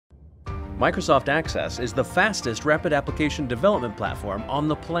Microsoft Access is the fastest rapid application development platform on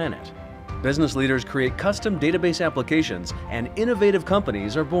the planet. Business leaders create custom database applications and innovative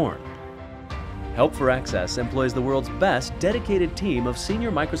companies are born. Help4Access employs the world's best dedicated team of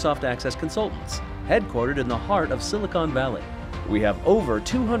senior Microsoft Access consultants, headquartered in the heart of Silicon Valley. We have over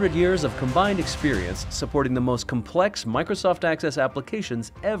 200 years of combined experience supporting the most complex Microsoft Access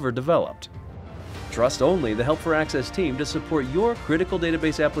applications ever developed. Trust only the Help4Access team to support your critical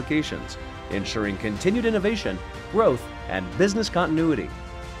database applications, ensuring continued innovation, growth, and business continuity.